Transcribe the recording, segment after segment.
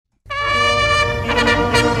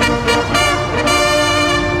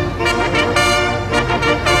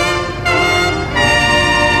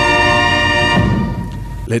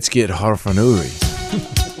Let's get Harfanuri.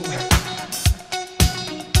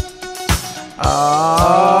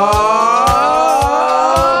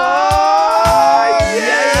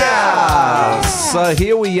 Yeah! So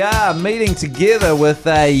here we are meeting together with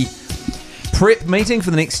a prep meeting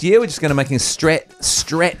for the next year. We're just going to make a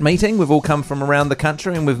strat meeting. We've all come from around the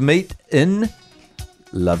country and we've met in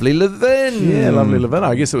lovely Levin. Yeah, lovely Levin.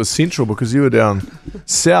 I guess it was central because you were down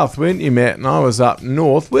south, weren't you, Matt? And I was up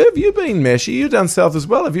north. Where have you been, Mashy? You're down south as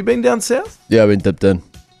well. Have you been down south? Yeah, I've been dipped in.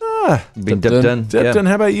 Been dipped in. Dipped in.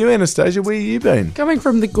 How about you, Anastasia? Where you been? Coming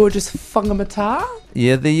from the gorgeous Whangamata.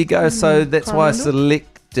 Yeah, there you go. So that's why I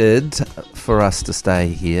selected for us to stay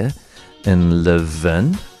here in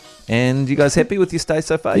Levin. And you guys happy with your stay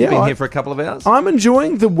so far? Yeah, You've been here for a couple of hours? I'm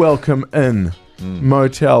enjoying the Welcome Inn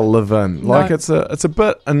Motel Levin. Like it's a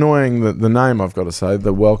bit annoying the name, I've got to say,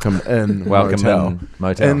 the Welcome Inn Motel.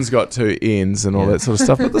 Inn's got two N's and all that sort of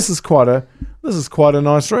stuff. But this is quite a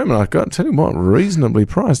nice room, and I've got to tell you what, reasonably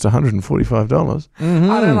priced, $145. Mm-hmm.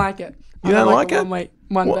 I don't like it. You don't like it?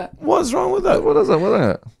 One bit. What's wrong with it? What is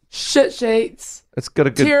it? Shit sheets. It's got a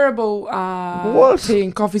good... Terrible tea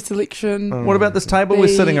and coffee selection. What about this table we're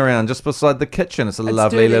sitting around just beside the kitchen? It's a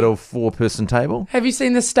lovely little 4-person table. Have you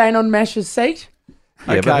seen the stain on Mash's seat?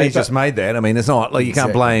 Yeah, okay, but he just made that. I mean, it's not like you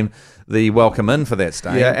can't blame the Welcome Inn for that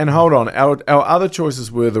stain. Yeah, and hold on. Our other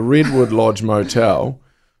choices were the Redwood Lodge Motel,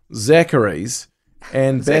 Zachary's,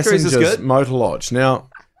 and Bassinger's Motor Lodge. Now,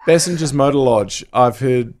 Bassinger's Motor Lodge, I've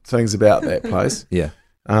heard things about that place. Yeah.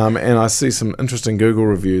 And I see some interesting Google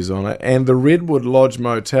reviews on it. And the Redwood Lodge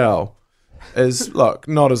Motel is, look,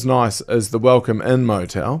 not as nice as the Welcome Inn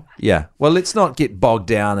Motel. Yeah. Well, let's not get bogged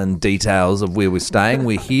down in details of where we're staying.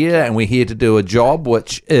 We're here, and we're here to do a job,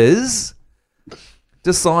 which is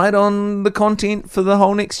decide on the content for the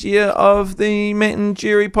whole next year of the Matt and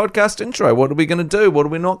Jerry podcast intro. What are we going to do? What are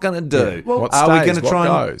we not going to do? Yeah. Well, are we going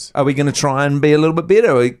to try and be a little bit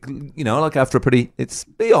better? Like after a pretty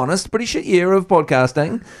shit year of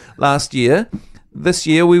podcasting last year. This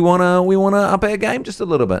year we wanna up our game just a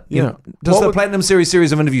little bit. Yeah. Does the Platinum Series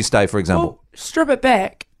of interviews stay, for example? Well, strip it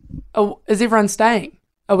back. Is everyone staying?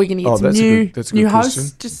 Are we going to get some new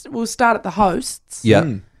hosts? We'll start at the hosts.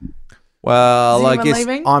 Yeah. Well, I guess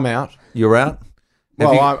leaving? I'm out. You're out.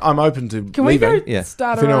 Well, I'm open to Can leaving. we go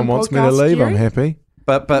start if our anyone own wants podcast, me to leave, Jerry? I'm happy.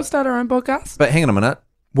 But we'll start our own podcast. But hang on a minute.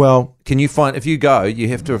 Well, can you find, if you go, you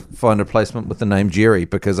have to find a replacement with the name Jerry,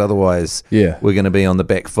 because otherwise we're going to be on the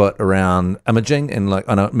back foot around imaging. And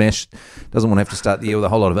I know Mash doesn't want to have to start the year with a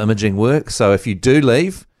whole lot of imaging work. So if you do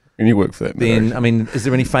leave, and you work for that, then is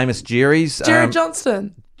there any famous Jerrys? Jerry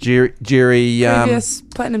Johnston. Jerry previous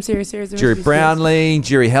Platinum Series. Jerry Brownlee,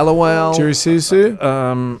 Jerry Hallowell, Jerry Susu,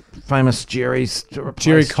 famous Jerry's.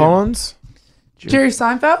 Jerry Collins, Jerry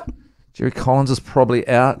Seinfeld. Jerry Collins is probably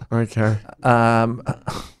out. Okay.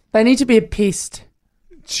 They need to be a pest.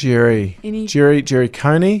 Jerry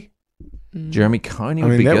Coney. Jeremy Coney.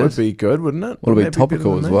 Would be good. Would be good, wouldn't it? Would be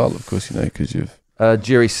topical as well, of course, because you've.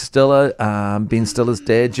 Jerry Stiller, Ben Stiller's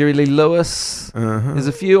dad, Jerry Lee Lewis. There's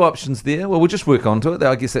a few options there. Well, we'll just work onto it.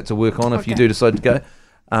 I guess that's a work on if you do decide to go.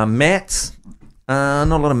 Matt's, not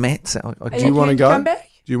a lot of Matt's. Do you want to go? Come back?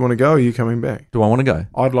 Do you want to go or are you coming back? Do I want to go?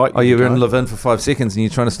 I'd like you to go. You're in Levin for 5 seconds and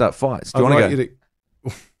you're trying to start fights. Do you want to go?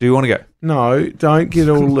 Do you want to go? No, don't get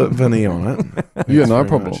all Levinny on it. Yeah, no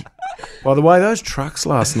problem. Much. By the way, those trucks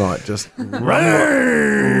last night just rumbling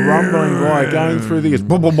by, going through the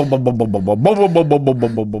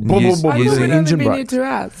engine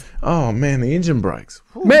brakes. Oh man, the engine brakes.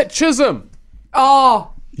 Matt Chisholm.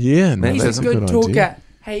 Oh, yeah, no, he's that's a good talker. Idea.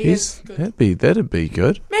 He is good. That'd be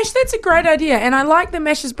good. Mash, that's a great idea, and I like that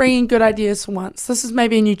Mash is bringing good ideas for once. This is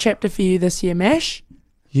maybe a new chapter for you this year, Mash.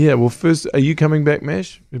 Yeah, well, first, are you coming back,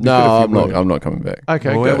 Mash? No, I'm not coming back.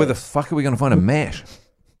 Okay, well, where the fuck are we going to find a Mash?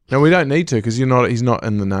 No, we don't need to because he's not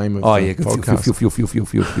in the name of the podcast.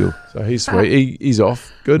 Fuel. So he's sweet. He's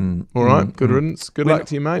off. Good. All right. Good riddance. Good luck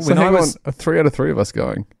to you, mate. So hang on, 3 out of 3 of us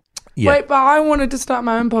going. Yeah. Wait, but I wanted to start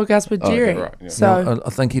my own podcast with Jerry. Okay, right, yeah. So no, I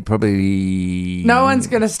think he'd probably... No one's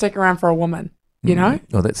going to stick around for a woman, you know?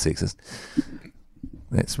 Oh, that's sexist.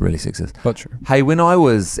 That's really sexist. But true. Hey, when I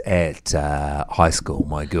was at high school,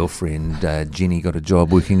 my girlfriend Jenny got a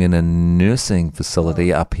job working in a nursing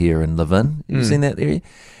facility up here in Levin. You seen that area?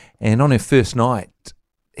 And on her first night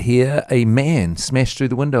here, a man smashed through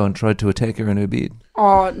the window and tried to attack her in her bed.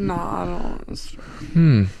 Oh, no, I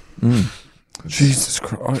don't. Jesus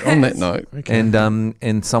Christ. On that note. Okay.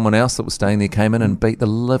 And someone else that was staying there came in and beat the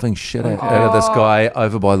living shit out of this guy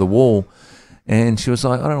over by the wall. And she was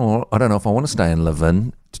like, I don't know if I want to stay and live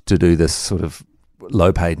in to do this sort of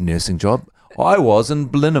low-paid nursing job. I was in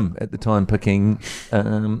Blenheim at the time picking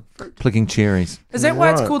cherries. Is that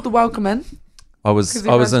why it's called the Welcome In? I was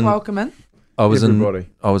in Welcome In. I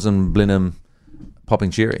was in Blenheim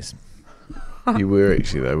popping cherries. You were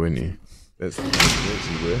actually though, weren't you? That's you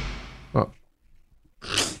actually were. Oh.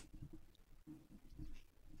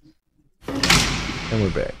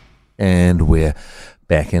 And we're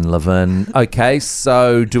back in Levin. Okay,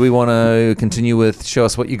 so do we want to continue with Show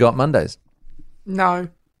Us What You Got Mondays? No.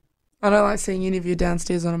 I don't like seeing any of you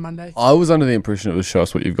downstairs on a Monday. I was under the impression it was Show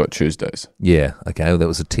Us What You've Got Tuesdays. Yeah, okay, well, that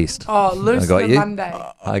was a test. Oh, loosen Monday.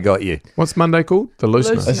 I got you. What's Monday called? The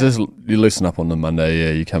loosener. It's just you loosen up on the Monday,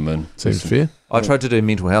 yeah, you come in. Seems fair. I tried to do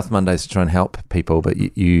mental health Mondays to try and help people, but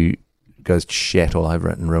you guys shat all over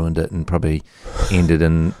it and ruined it and probably ended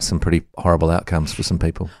in some pretty horrible outcomes for some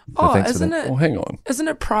people. So thanks isn't for that. it? Well, hang on. Isn't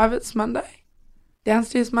it Privates Monday?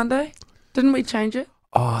 Downstairs Monday? Didn't we change it?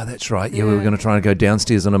 Oh, that's right. Yeah, we were going to try and go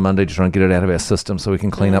downstairs on a Monday to try and get it out of our system so we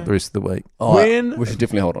can clean up the rest of the week. Oh, when we should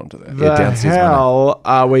definitely hold on to that. The hell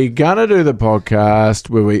are we going to do the podcast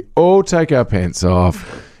where we all take our pants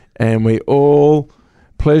off and we all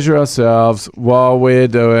pleasure ourselves while we're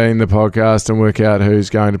doing the podcast and work out who's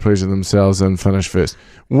going to pleasure themselves and finish first?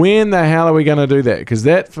 When the hell are we going to do that? Because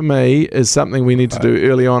that, for me, is something we need to do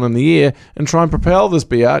early on in the year and try and propel this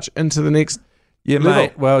biatch into the next level.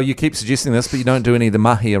 Mate. Well, you keep suggesting this, but you don't do any of the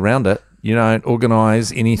mahi around it. You don't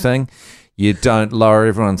organise anything. You don't lower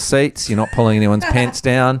everyone's seats. You're not pulling anyone's pants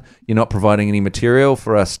down. You're not providing any material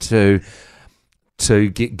for us to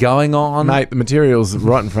get going on. Mate, the material's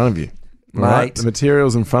right in front of you. Mate. Right? The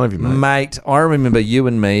material's in front of you, mate. Mate, I remember you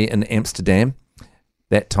and me in Amsterdam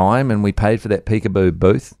that time, and we paid for that peekaboo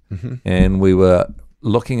booth, and we were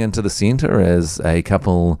looking into the centre as a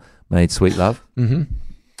couple made sweet love.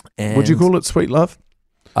 Mm-hmm. Would you call it sweet love?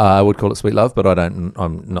 I would call it sweet love, but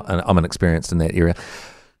I'm inexperienced in that area.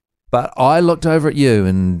 But I looked over at you,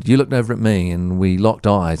 and you looked over at me, and we locked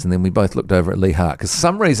eyes, and then we both looked over at Lee Hart. Because for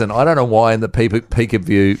some reason, I don't know why, in the peek of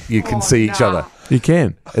view, you can see each other. You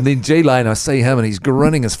can. And then G-Lane, I see him, and he's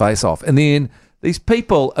grinning his face off. And then these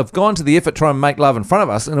people have gone to the effort to try and make love in front of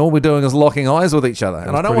us, and all we're doing is locking eyes with each other.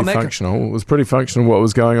 And I don't want that. Functional. It was pretty functional what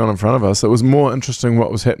was going on in front of us. It was more interesting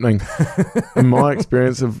what was happening in my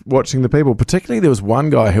experience of watching the people. Particularly, there was one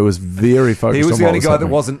guy who was very focused on what was happening. He was the only guy that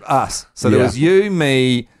wasn't us. So there was you,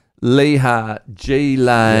 me, Lee Hart,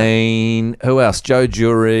 G-Lane, who else? Joe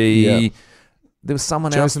Jury. Yeah. There was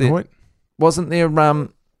someone else there. Jason Hoyt? Wasn't there...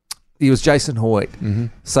 He was Jason Hoyt. Mm-hmm.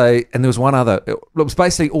 So, and there was one other. It was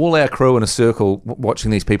basically all our crew in a circle watching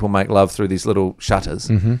these people make love through these little shutters.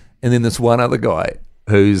 Mm-hmm. And then this one other guy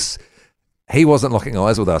he wasn't locking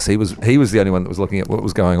eyes with us. He was the only one that was looking at what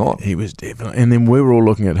was going on. He was definitely. And then we were all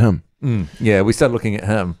looking at him. Yeah, we started looking at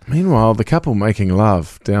him. Meanwhile, the couple making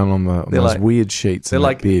love down on those weird sheets in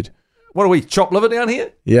that bed. What are we, chopped liver down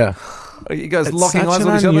here? Yeah. Are you guys locking eyes with each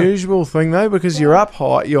other? It's such an unusual thing, though, because you're up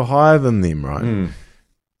high, you're higher than them, right? Mm.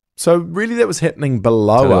 So really that was happening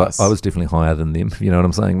below us. I was definitely higher than them, you know what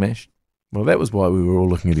I'm saying, Mash? Well, that was why we were all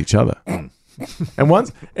looking at each other. And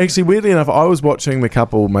once, actually, weirdly enough, I was watching the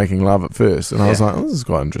couple making love at first, and I was like, oh, this is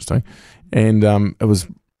quite interesting. And it was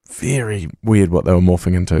very weird what they were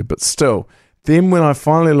morphing into, but still. Then when I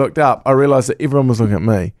finally looked up, I realised that everyone was looking at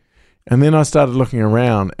me. And then I started looking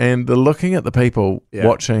around, and the looking at the people,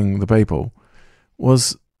 watching the people,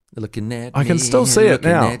 was... Looking at I can me, still see it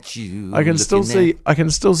now. You, I can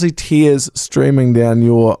still see tears streaming down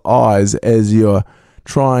your eyes as you're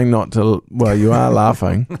trying not to. Well, you are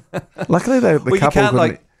laughing. Luckily, the couple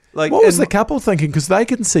couldn't. What was the couple thinking? Because they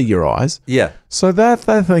can see your eyes. Yeah. So they're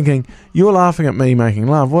thinking you're laughing at me making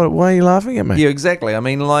love. Why are you laughing at me? Yeah, exactly. I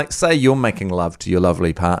mean, like, say you're making love to your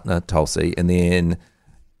lovely partner Tulsi, and then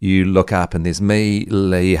you look up and there's me,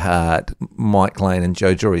 Lee Hart, Mike Lane, and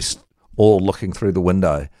Joe Jury all looking through the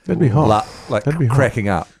window. That'd be hot. That'd be cracking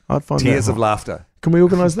hot. up. I'd find tears of laughter. Can we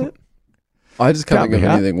organise that? I just can't think of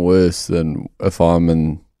anything worse than if I'm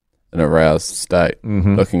in an aroused state,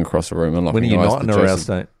 looking across the room and locking eyes. When are you not in an aroused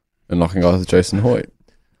state? And locking eyes with Jason Hoyt.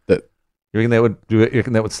 You reckon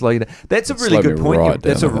that would slow you down? That's a really good point.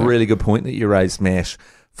 That's a really good point that you raised, Mash.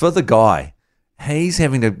 For the guy, he's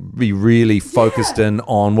having to be really focused in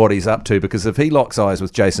on what he's up to, because if he locks eyes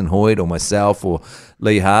with Jason Hoyt or myself or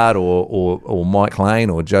Lee Hart or Mike Lane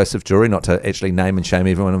or Joseph Jury, not to actually name and shame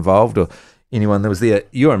everyone involved or anyone that was there,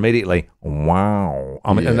 you're immediately, wow.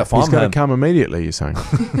 I mean, and if he's going to come immediately, you're saying.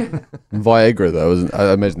 Viagra, though.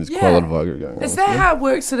 I imagine there's quite a lot of Viagra going on. Is that how it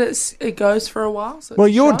works, that it goes for a while? So well,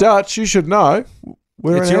 you're Dutch. You should know.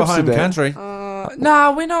 It's your home country.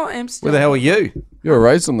 No, we're not Amsterdam. Where the hell are you? You were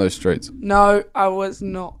raised on those streets. No, I was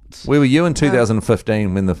not. Where were you in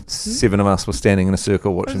 2015 when the 7 of us were standing in a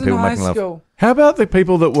circle watching people making love? How about the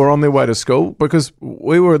people that were on their way to school? Because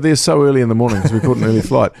we were there so early in the morning because we caught an early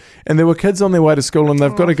flight. And there were kids on their way to school and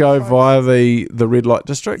they've got to go via the red light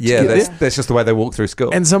district. Yeah, that's just the way they walk through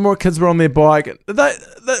school. And some more kids were on their bike. It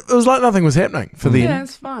was like nothing was happening for them. Yeah,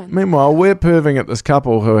 it's fine. Meanwhile, we're perving at this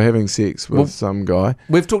couple who are having sex with some guy.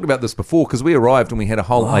 We've talked about this before because we arrived and we had a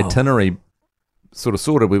whole itinerary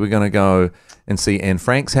sorted. We were going to go and see Anne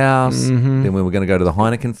Frank's house. Then we were going to go to the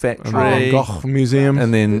Heineken factory. Gough Museum.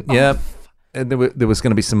 And then, and there was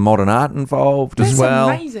going to be some modern art involved as well.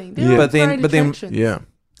 That's amazing. But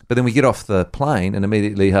then we get off the plane and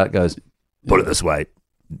immediately Hart goes, put it this way,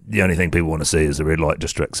 the only thing people want to see is the red light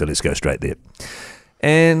district, so let's go straight there.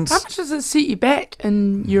 And how much does it set you back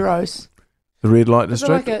in euros? The red light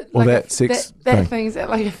district? That thing's at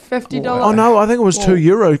like a $50. Oh no, I think it was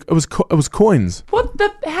 €2. It was coins.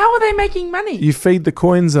 How are they making money? You feed the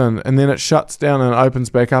coins in and then it shuts down and opens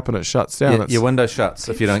back up and it shuts down. Your window shuts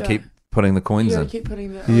if you don't keep putting the coins in. Keep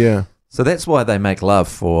putting the Yeah. So that's why they make love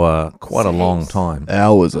for quite a long time.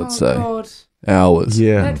 Hours, I'd say. God. Hours.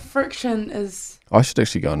 Yeah. That friction is... I should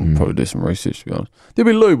actually go and probably do some research, to be honest. There'd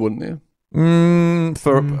be lube, wouldn't there?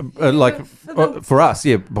 For us,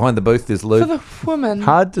 behind the booth there's lube. For the women.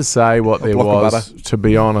 Hard to say what there was, to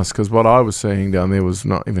be honest, because what I was seeing down there was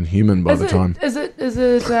not even human by the time. Is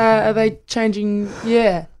it? Are they changing?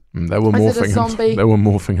 Yeah. They were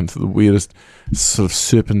morphing into the weirdest sort of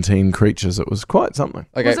serpentine creatures. It was quite something.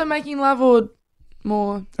 Okay. Was it making love or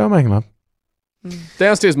more? They were making love.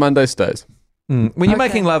 Downstairs Monday stays. When you're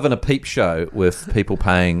making love in a peep show with people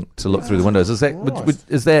paying to look through the windows, is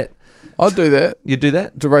that? I'd do that. You'd do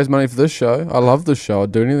that? To raise money for this show. I love this show.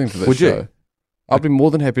 I'd do anything for this show. I'd be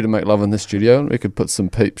more than happy to make love in the studio. We could put some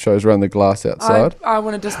peep shows around the glass outside. I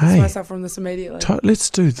want to distance myself from this immediately. Let's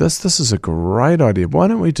do this. This is a great idea. Why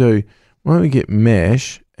don't we get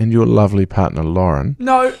Mash and your lovely partner Lauren?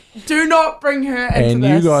 No, do not bring her into and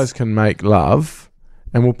this. You guys can make love,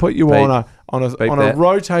 and we'll put you on a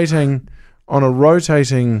rotating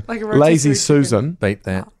like lazy Susan. Beat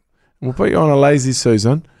that. We'll put you on a lazy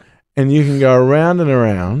Susan. And you can go around and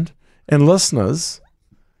around, and listeners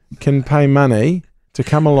can pay money to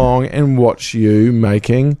come along and watch you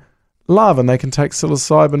making love, and they can take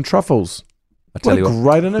psilocybin truffles. What a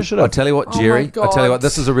great initiative. I'll tell you what, Jerry. I'll tell you what,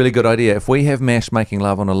 this is a really good idea. If we have Mash making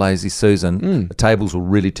love on a lazy Susan, the tables will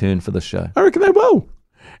really turn for this show. I reckon they will.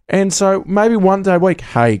 And so maybe one day a week.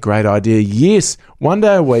 Hey, great idea. Yes, one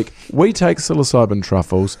day a week, we take psilocybin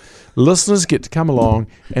truffles. Listeners get to come along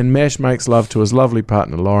and Mash makes love to his lovely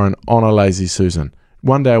partner, Lauren, on a lazy Susan.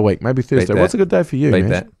 One day a week, maybe Thursday. What's a good day for you, Mash?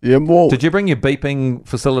 That. Yeah, well, did you bring your beeping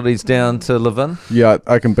facilities down to Levin? Yeah,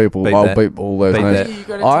 I can beep all. I'll beep all those names.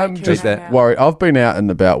 I'm just worried. I've been out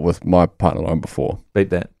and about with my partner, Lauren, before. Beep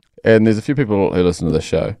that. And there's a few people who listen to the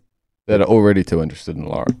show that are already too interested in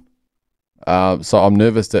Lauren. So I'm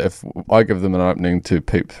nervous that if I give them an opening to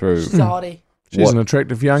peep through... She's an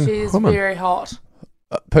attractive young woman. She's very hot.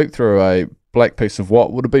 Peek through a black piece of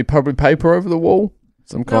what? Would it be probably paper over the wall?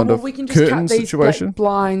 Some kind of we can just curtain cut these situation?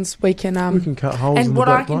 Blinds. We can cut holes in the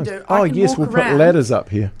black blinds. And what I can do, I can walk we'll around. Put ladders up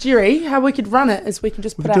here. Jerry, how we could run it is we can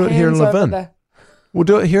just put our hands over there. We'll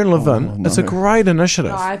do it here in Levin. Oh, no. It's a great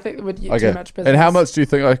initiative. No, I think it would get too much business. And how much do you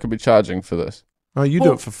think I could be charging for this? Oh, you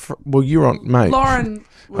do it for you're on, mate. Lauren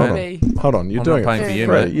will be. Hold on, you're doing paying it for you,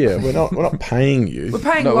 mate. Yeah, we're not paying you. We're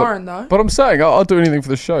paying Lauren though. But I'm saying I'll do anything for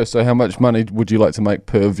the show. So how much money would you like to make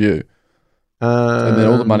per view? And then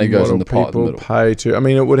all the money goes in the pot. People pay to. I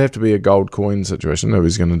mean, it would have to be a gold coin situation.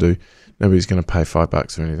 Nobody's going to pay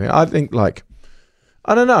 $5 or anything. I think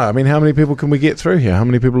I don't know. I mean, how many people can we get through here? How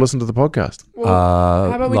many people listen to the podcast? Well,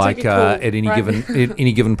 how about we take a call, at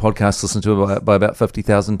any given podcast, listen to by about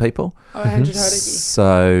 50,000 people. 100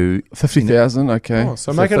 So 50,000, okay. Oh,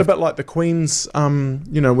 so make it a bit like the Queen's.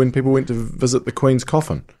 When people went to visit the Queen's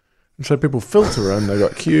coffin, and so people filter in. They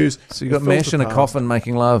got queues. So you got Mash in a coffin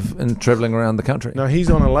making love and travelling around the country. No, he's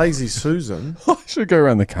on a lazy Susan. I should go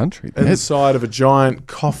around the country. Inside of a giant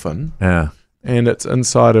coffin. Yeah, and it's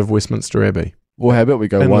inside of Westminster Abbey. Well, how about we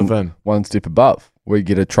go one step above? We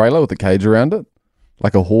get a trailer with a cage around it,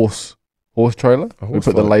 like a horse trailer. We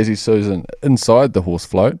put the lazy Susan inside the horse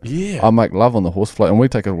float. Yeah. I make love on the horse float, and we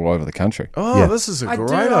take it all over the country. Oh, this is a great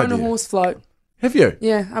idea. I do own a horse float. Have you?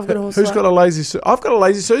 Yeah, I've got a horse float. Who's got a lazy Susan? I've got a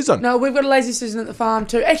lazy Susan. No, we've got a lazy Susan at the farm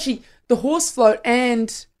too. Actually, the horse float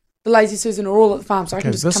and the lazy Susan are all at the farm, so I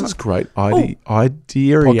can just this come is up. great idea.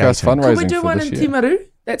 Podcast fundraising. Could we do one in Timaru?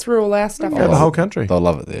 That's where all our stuff is. The whole country. They'll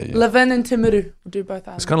love it there. Yeah. Levin and Timaru will do both.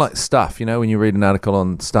 It's kind of like Stuff. When you read an article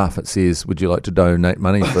on Stuff, it says, "Would you like to donate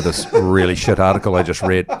money for this really shit article I just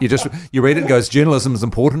read?" You read it and goes, "Journalism is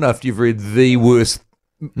important." After you've read the worst,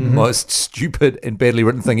 most stupid and badly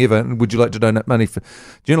written thing ever, and would you like to donate money for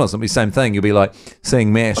journalism? It'll be the same thing. You'll be like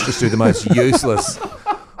seeing MASH just do the most useless,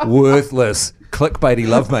 worthless, clickbaity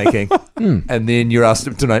lovemaking, and then you're asked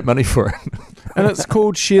to donate money for it. And it's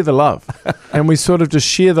called Share the Love. And we sort of just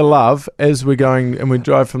share the love as we're going, and we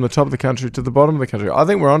drive from the top of the country to the bottom of the country. I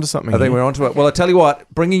think we're onto something. I think we're onto it. Well, I tell you what,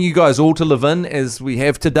 bringing you guys all to Levin as we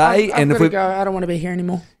have today. I've got to go. I don't want to be here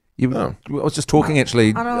anymore. I was just talking,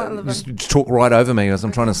 actually. I don't like Levin. Just talk right over me as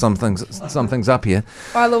I'm trying to sum things up here.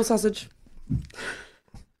 Bye, little sausage.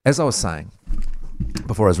 As I was saying,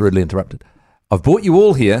 before I was rudely interrupted, I've brought you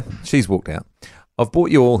all here. She's walked out. I've brought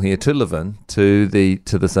you all here to Levin, to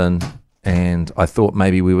this inn. And I thought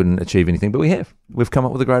maybe we wouldn't achieve anything, but we have. We've come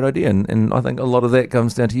up with a great idea, and I think a lot of that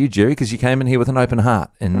comes down to you, Jerry, because you came in here with an open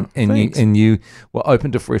heart, and you were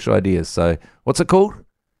open to fresh ideas. So, what's it called?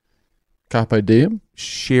 Carpe diem.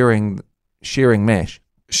 Sharing MASH.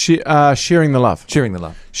 Sharing the love. Sharing the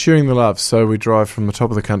love. Sharing the love. So we drive from the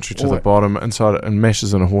top of the country to the bottom inside it, and MASH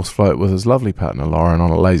is in a horse float with his lovely partner Lauren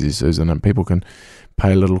on a lazy Susan, and people can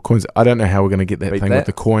pay little coins. I don't know how we're going to get that with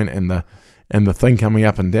the coin and the thing coming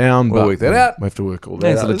up and down. We'll work that out. We have to work all that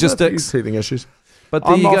out. There's logistics. Teething issues. But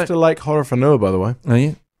I'm off to Lake Horowhenua, by the way. Are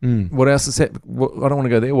you? What else is that? I don't want to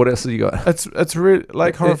go there. What else have you got? It's really,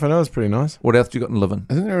 Lake Horowhenua is pretty nice. What else do you got in Levin?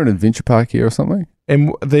 Isn't there an adventure park here or something?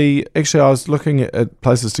 And actually, I was looking at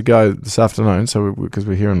places to go this afternoon, so because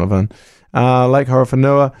we're here in Levin. Lake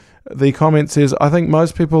Horowhenua, the comment says, I think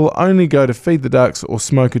most people only go to feed the ducks or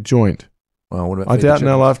smoke a joint. Well, what about I doubt in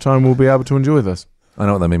our lifetime we'll be able to enjoy this. I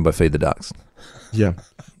know what they mean by feed the ducks. Yeah.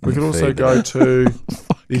 We could also go to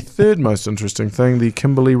the third most interesting thing, the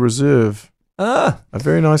Kimberley Reserve. A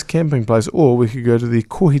very nice camping place. Or we could go to the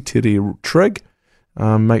Kohitiri Trig.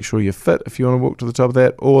 Make sure you're fit if you want to walk to the top of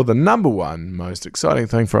that. Or the number one most exciting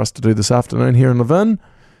thing for us to do this afternoon here in Levin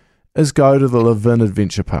is go to the Levin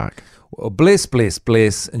Adventure Park. Well, bless.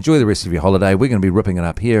 Enjoy the rest of your holiday. We're going to be ripping it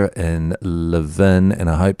up here in Levin, and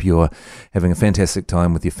I hope you're having a fantastic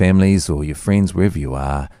time with your families or your friends, wherever you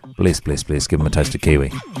are. Bless. Give them a taste of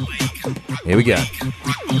kiwi. Here we go.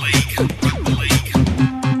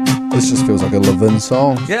 This just feels like a Levin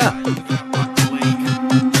song. Yeah. An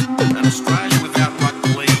Australia without rugby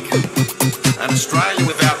league. An Australia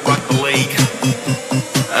without rugby league.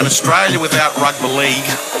 An Australia without rugby league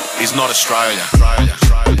is not Australia.